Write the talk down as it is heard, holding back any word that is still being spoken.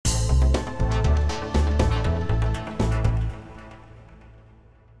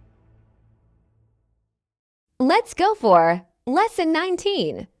Let's go for Lesson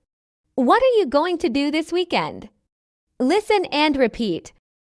 19. What are you going to do this weekend? Listen and repeat.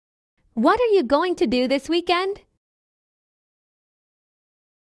 What are you going to do this weekend?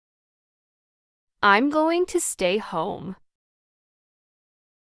 I'm going to stay home.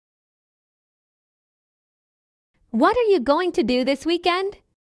 What are you going to do this weekend?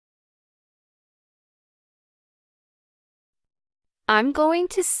 I'm going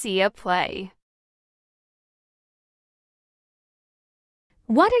to see a play.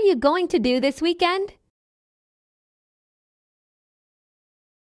 What are you going to do this weekend?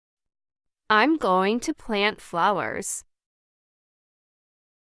 I'm going to plant flowers.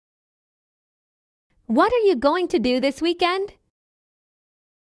 What are you going to do this weekend?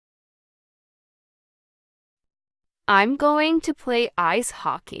 I'm going to play ice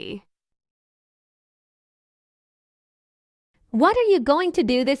hockey. What are you going to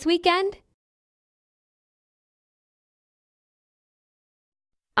do this weekend?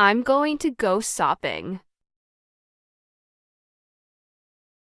 I'm going to go shopping.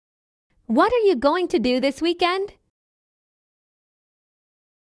 What are you going to do this weekend?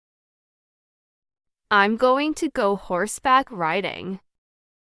 I'm going to go horseback riding.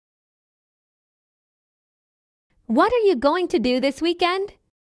 What are you going to do this weekend?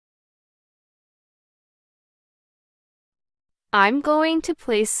 I'm going to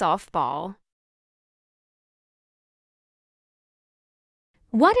play softball.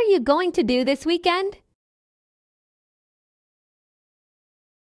 What are you going to do this weekend?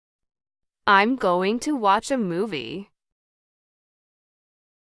 I'm going to watch a movie.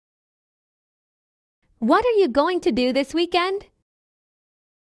 What are you going to do this weekend?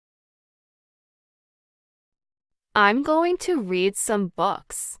 I'm going to read some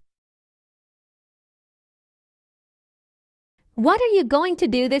books. What are you going to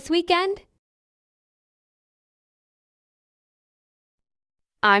do this weekend?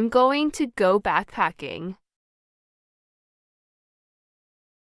 I'm going to go backpacking.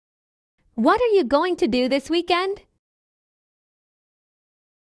 What are you going to do this weekend?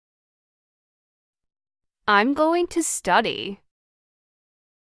 I'm going to study.